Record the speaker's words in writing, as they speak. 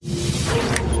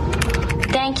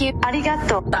Thank you.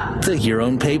 Arigato. The Your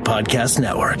Own Pay Podcast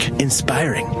Network,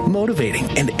 inspiring, motivating,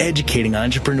 and educating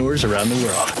entrepreneurs around the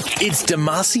world. It's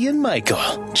Demasi and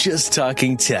Michael, just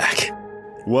talking tech.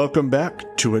 Welcome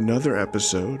back to another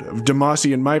episode of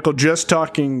Demasi and Michael, just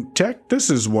talking tech. This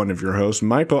is one of your hosts,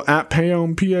 Michael, at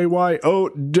Payown,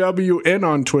 P-A-Y-O-W-N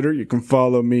on Twitter. You can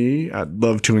follow me. I'd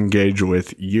love to engage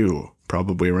with you,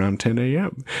 probably around 10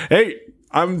 a.m. Hey,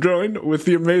 I'm joined with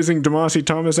the amazing Demasi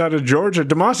Thomas out of Georgia.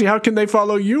 Demasi, how can they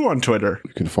follow you on Twitter?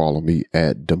 You can follow me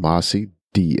at Demasi,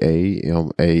 D-A-M-A-S-H-E,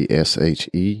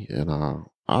 and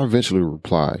I'll eventually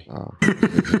reply.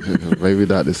 Maybe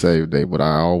not the same day, but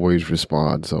I always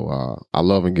respond. So I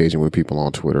love engaging with people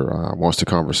on Twitter. Once the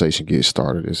conversation gets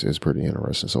started, it's pretty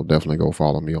interesting. So definitely go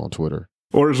follow me on Twitter.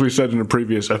 Or as we said in a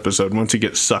previous episode, once you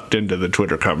get sucked into the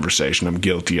Twitter conversation, I'm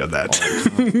guilty of that.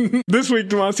 This week,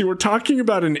 Demasi, we're talking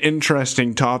about an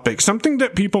interesting topic, something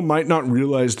that people might not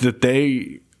realize that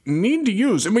they need to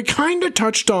use. And we kind of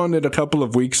touched on it a couple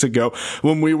of weeks ago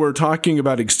when we were talking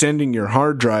about extending your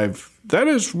hard drive. That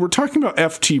is, we're talking about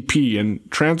FTP and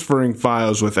transferring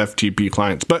files with FTP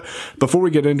clients. But before we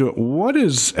get into it, what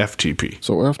is FTP?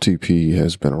 So FTP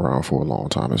has been around for a long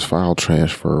time. It's File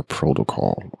Transfer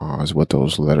Protocol, is what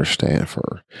those letters stand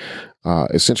for.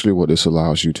 Essentially, what this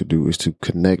allows you to do is to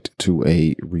connect to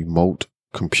a remote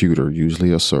computer,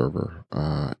 usually a server,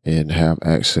 and have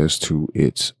access to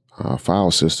its file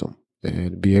system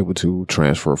and be able to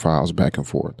transfer files back and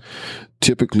forth.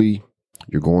 Typically,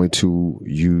 you're going to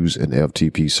use an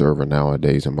FTP server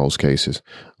nowadays in most cases,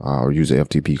 or use an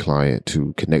FTP client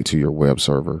to connect to your web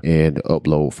server and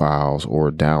upload files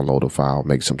or download a file,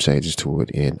 make some changes to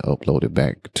it, and upload it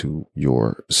back to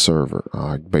your server.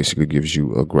 It basically gives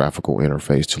you a graphical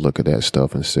interface to look at that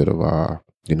stuff instead of,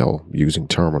 using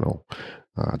terminal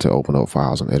to open up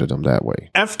files and edit them that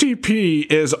way.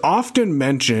 FTP is often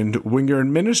mentioned when you're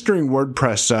administering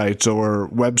WordPress sites or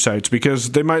websites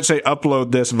because they might say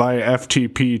upload this via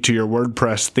FTP to your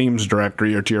WordPress themes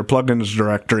directory or to your plugins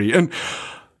directory. And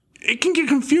it can get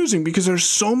confusing because there's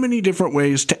so many different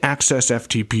ways to access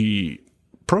FTP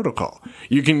protocol.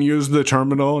 You can use the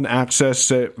terminal and access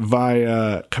it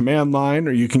via command line,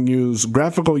 or you can use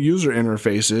graphical user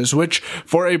interfaces, which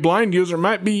for a blind user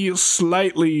might be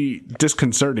slightly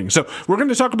disconcerting. So we're going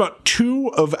to talk about two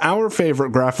of our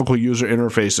favorite graphical user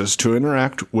interfaces to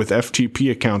interact with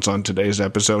FTP accounts on today's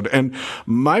episode. And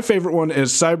my favorite one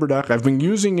is CyberDuck. I've been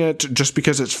using it just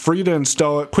because it's free to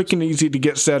install it, quick and easy to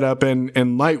get set up,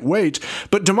 and lightweight.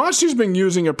 But Demasi's been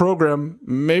using a program,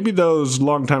 maybe those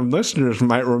longtime listeners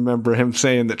might remember him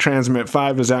saying that Transmit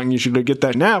 5 is out and you should go get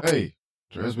that now. Hey,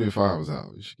 Transmit 5 is out.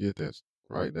 You should get that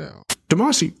right now.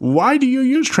 Demasi, why do you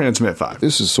use Transmit 5?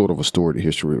 This is sort of a storied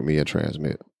history with me and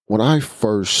Transmit. When I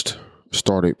first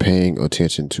started paying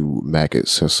attention to Mac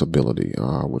accessibility,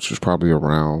 which was probably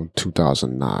around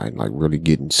 2009, like really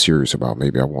getting serious about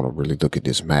maybe I want to really look at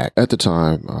this Mac. At the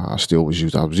time, I was using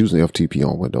FTP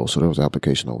on Windows, so there was an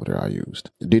application over there I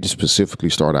used. I didn't specifically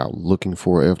start out looking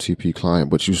for an FTP client,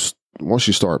 but once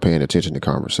you start paying attention to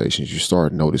conversations, you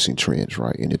start noticing trends,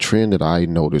 right? And the trend that I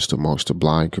noticed amongst the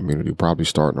blind community, probably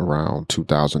starting around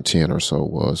 2010 or so,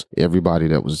 was everybody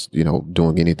that was,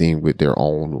 doing anything with their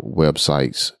own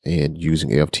websites and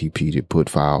using FTP to put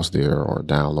files there or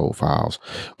download files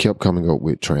kept coming up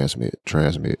with transmit.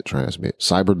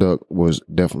 CyberDuck was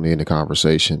definitely in the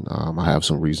conversation. I have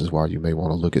some reasons why you may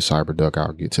want to look at CyberDuck.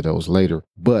 I'll get to those later.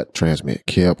 But transmit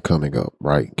kept coming up,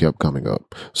 right? Kept coming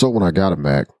up. So when I got a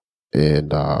Mac, in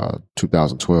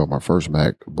 2012, my first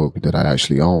MacBook that I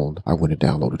actually owned, I went and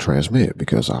downloaded Transmit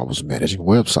because I was managing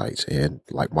websites. And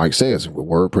like Mike says, with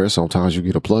WordPress, sometimes you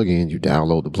get a plugin, you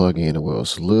download the plugin, and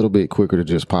it's a little bit quicker to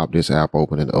just pop this app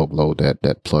open and upload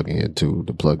that plugin to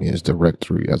the plugins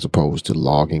directory as opposed to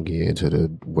logging into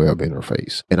the web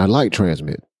interface. And I like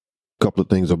Transmit. A couple of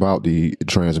things about the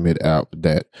Transmit app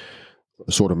that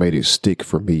sort of made it stick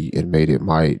for me and made it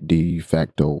my de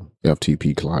facto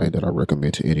FTP client that I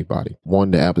recommend to anybody. One,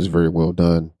 the app is very well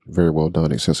done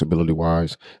accessibility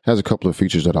wise. Has a couple of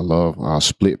features that I love.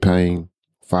 Split pane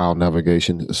file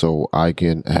navigation, so I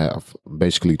can have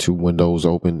basically two windows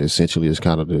open. Essentially, is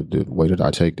kind of the way that I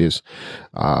take this.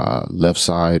 Left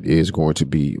side is going to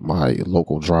be my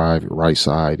local drive. Right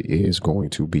side is going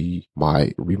to be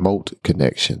my remote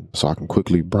connection, so I can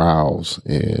quickly browse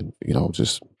and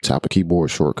just tap a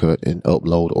keyboard shortcut and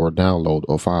upload or download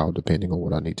a file depending on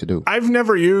what I need to do. I've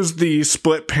never used the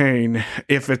split pane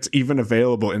if it's even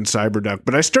available in CyberDuck,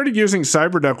 but I started using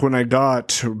CyberDuck when I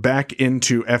got back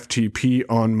into FTP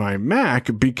on my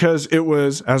Mac because it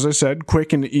was, as I said,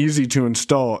 quick and easy to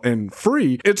install and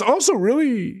free. It's also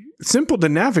really simple to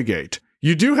navigate.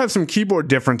 You do have some keyboard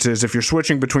differences if you're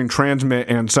switching between Transmit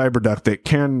and CyberDuck that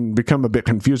can become a bit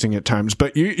confusing at times,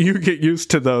 but you get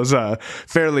used to those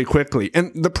fairly quickly.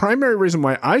 And the primary reason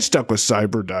why I stuck with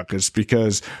CyberDuck is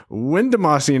because when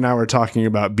Demasi and I were talking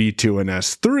about B2 and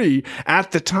S3, at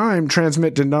the time,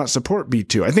 Transmit did not support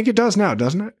B2. I think it does now,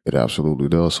 doesn't it? It absolutely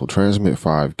does. So Transmit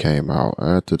 5 came out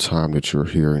at the time that you're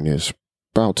hearing this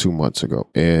about 2 months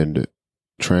ago. And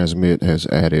Transmit has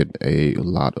added a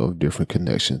lot of different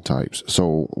connection types.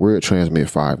 So we're at Transmit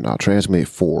 5 now. Transmit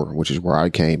 4, which is where I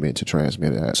came into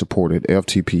Transmit at, supported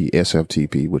FTP,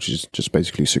 SFTP, which is just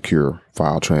basically secure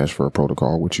file transfer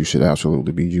protocol, which you should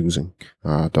absolutely be using.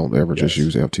 Don't ever just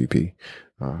use FTP,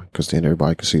 because then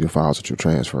everybody can see the files that you're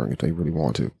transferring if they really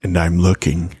want to. And I'm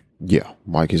looking. Yeah,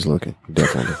 Mike is looking,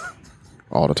 definitely.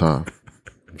 All the time.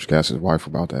 Just ask his wife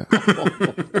about that.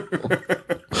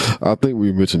 I think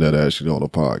we mentioned that actually on the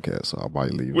podcast, so I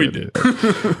might leave We it. did.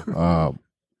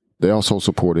 They also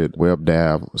supported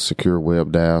WebDAV, secure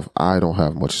WebDAV. I don't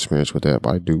have much experience with that,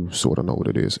 but I do sort of know what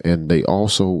it is. And they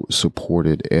also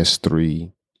supported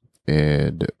S3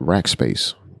 and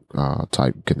Rackspace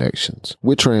type connections.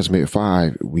 With Transmit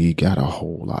 5, we got a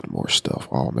whole lot more stuff.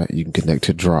 Oh man, you can connect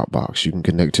to Dropbox. You can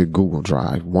connect to Google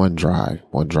Drive,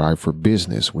 OneDrive for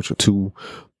Business, which are two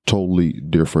totally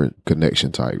different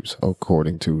connection types,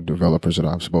 according to developers that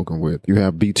I've spoken with. You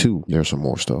have B2. There's some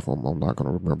more stuff. I'm not going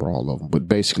to remember all of them, but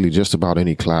basically just about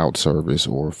any cloud service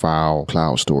or file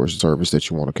cloud storage service that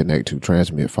you want to connect to,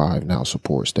 Transmit 5 now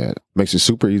supports that. Makes it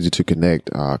super easy to connect,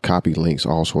 copy links,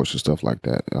 all sorts of stuff like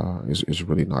that. Is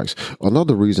really nice.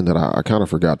 Another reason that I kind of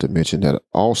forgot to mention that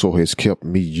also has kept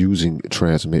me using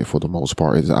Transmit for the most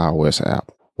part is the iOS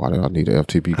app. Why did I need an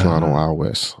FTP client on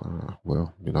iOS?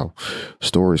 Well, you know,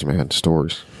 stories, man,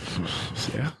 stories.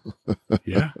 Yeah.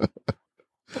 Yeah.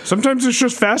 Sometimes it's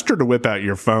just faster to whip out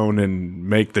your phone and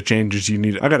make the changes you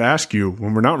need. I got to ask you,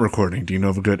 when we're not recording, do you know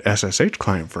of a good SSH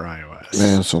client for iOS?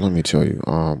 Man, so let me tell you,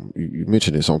 you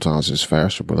mentioned it sometimes it's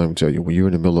faster, but let me tell you, when you're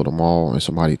in the middle of the mall and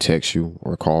somebody texts you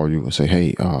or call you and say,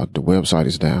 hey, the website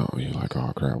is down, you're like,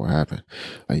 oh crap, what happened?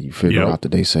 And you figure out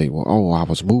that they say, well, I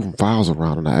was moving files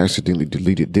around and I accidentally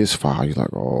deleted this file. You're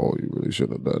like, oh, you really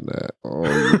should have done that. Oh,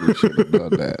 you really should have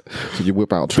done that. So you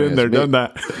whip out Transmit. Been there, done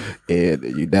that. And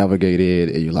you navigate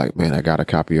it and you're like, man, I got a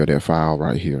copy of that file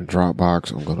right here in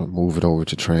Dropbox. I'm going to move it over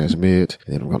to Transmit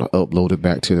and then I'm going to upload it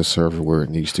back to the server where it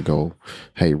needs to go.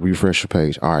 Hey, refresh the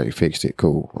page. All right, fixed it.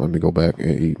 Cool. Let me go back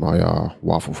and eat my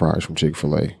waffle fries from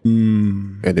Chick-fil-A.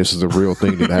 And this is a real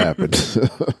thing that happened.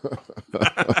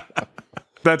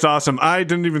 That's awesome. I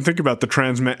didn't even think about the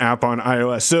Transmit app on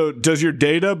iOS. So does your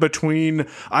data between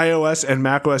iOS and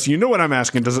macOS, you know what I'm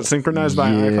asking, does it synchronize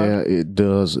via iCloud? Yeah, it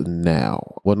does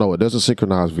now. Well, no, it doesn't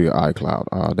synchronize via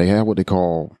iCloud. They have what they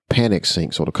call Panic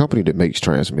Sync. So the company that makes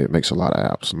Transmit makes a lot of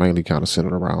apps, mainly kind of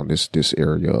centered around this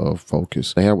area of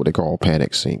focus. They have what they call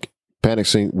Panic Sync. Panic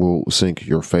Sync will sync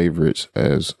your favorites,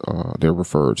 as they're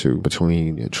referred to,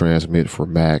 between Transmit for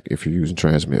Mac, if you're using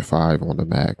Transmit 5 on the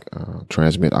Mac,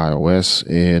 Transmit iOS,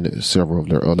 and several of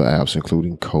their other apps,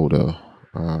 including Coda,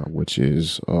 which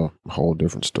is a whole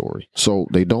different story. So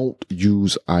they don't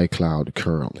use iCloud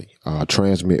currently.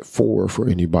 Transmit 4, for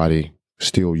anybody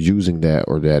still using that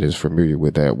or that is familiar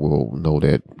with that, will know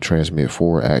that Transmit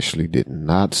 4 actually did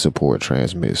not support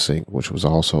Transmit Sync, which was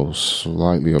also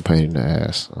slightly a pain in the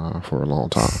ass for a long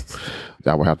time.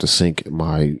 I would have to sync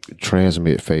my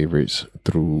Transmit favorites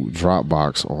through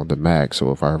Dropbox on the Mac, so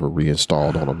if I ever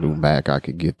reinstalled on a new Mac, I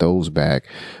could get those back.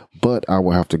 But I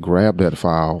will have to grab that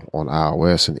file on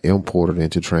iOS and import it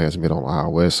into Transmit on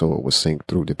iOS so it would sync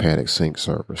through the Panic Sync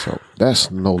server. So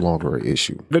that's no longer an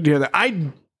issue. Good to hear that.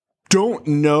 I don't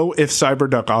know if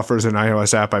CyberDuck offers an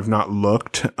iOS app. I've not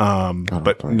looked,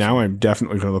 but now I'm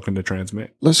definitely going to look into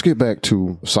Transmit. Let's get back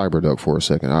to CyberDuck for a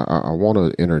second. I want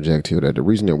to interject here that the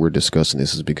reason that we're discussing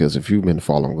this is because if you've been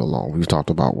following along, we've talked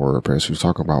about WordPress, we've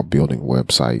talked about building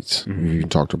websites, we've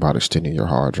talked about extending your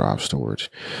hard drive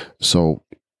storage. So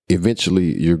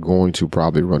eventually you're going to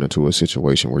probably run into a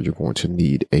situation where you're going to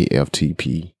need a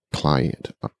FTP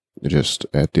client. Just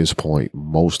at this point,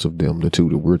 most of them, the two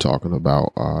that we're talking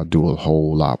about, do a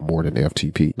whole lot more than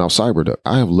FTP. Now, CyberDuck,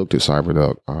 I have looked at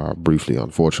CyberDuck briefly.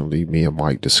 Unfortunately, me and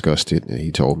Mike discussed it, and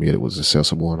he told me it was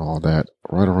accessible and all that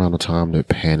right around the time that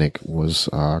Panic was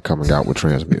coming out with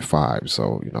Transmit 5.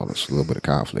 So, you know, there's a little bit of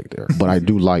conflict there. But I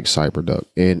do like CyberDuck.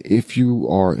 And if you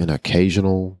are an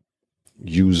occasional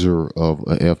user of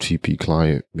an FTP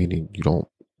client, meaning you don't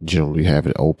generally have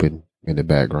it open in the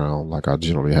background, like I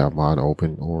generally have mine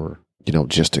open, or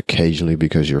just occasionally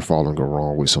because you're following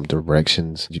along with some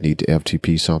directions, you need to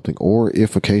FTP something, or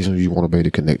if occasionally you want to be able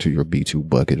to connect to your B2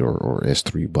 bucket or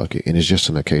S3 bucket, and it's just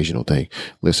an occasional thing.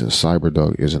 Listen,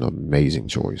 CyberDuck is an amazing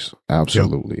choice.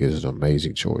 Absolutely is an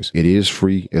amazing choice. It is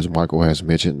free, as Michael has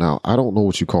mentioned. Now, I don't know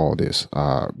what you call this,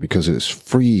 because it's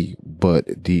free,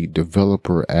 but the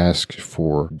developer asks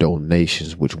for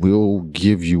donations, which will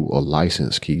give you a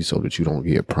license key so that you don't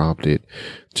get prompted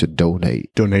to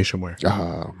donate.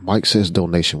 Donationware. Mike says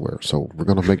donationware, so we're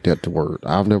going to make that the word.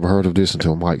 I've never heard of this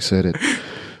until Mike said it.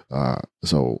 But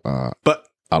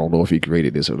I don't know if he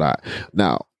created this or not.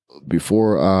 Now,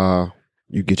 before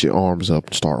you get your arms up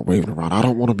and start waving around, I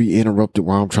don't want to be interrupted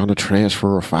while I'm trying to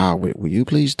transfer a file. Will you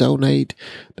please donate?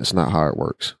 That's not how it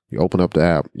works. You open up the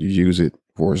app, you use it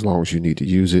for as long as you need to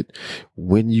use it.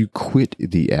 When you quit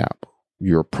the app,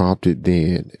 you're prompted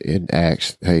then and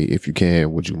asked, hey, if you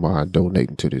can, would you mind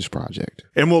donating to this project?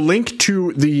 And we'll link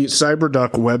to the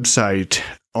CyberDuck website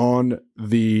on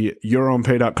the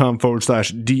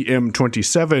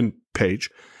yourownpay.com/DM27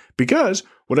 page, because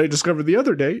what I discovered the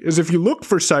other day is if you look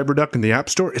for CyberDuck in the App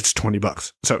Store, it's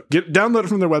 $20. So download it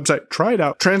from their website, try it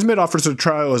out. Transmit offers a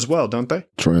trial as well, don't they?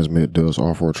 Transmit does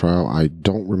offer a trial. I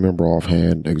don't remember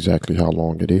offhand exactly how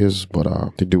long it is, but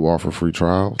they do offer free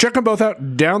trials. Check them both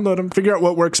out, download them, figure out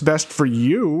what works best for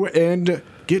you, and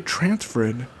get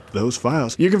transferred those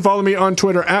files. You can follow me on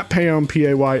Twitter at Payon,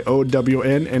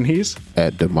 Payown, and he's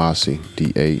at Damashe,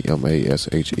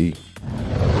 Damashe.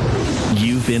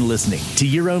 You've been listening to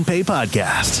Your Own Pay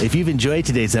Podcast. If you've enjoyed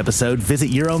today's episode, visit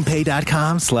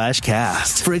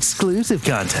yourownpay.com/cast for exclusive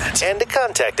content and to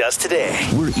contact us today.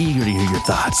 We're eager to hear your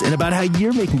thoughts and about how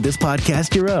you're making this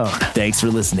podcast your own. Thanks for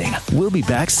listening. We'll be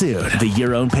back soon. The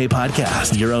Your Own Pay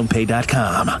Podcast,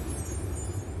 yourownpay.com.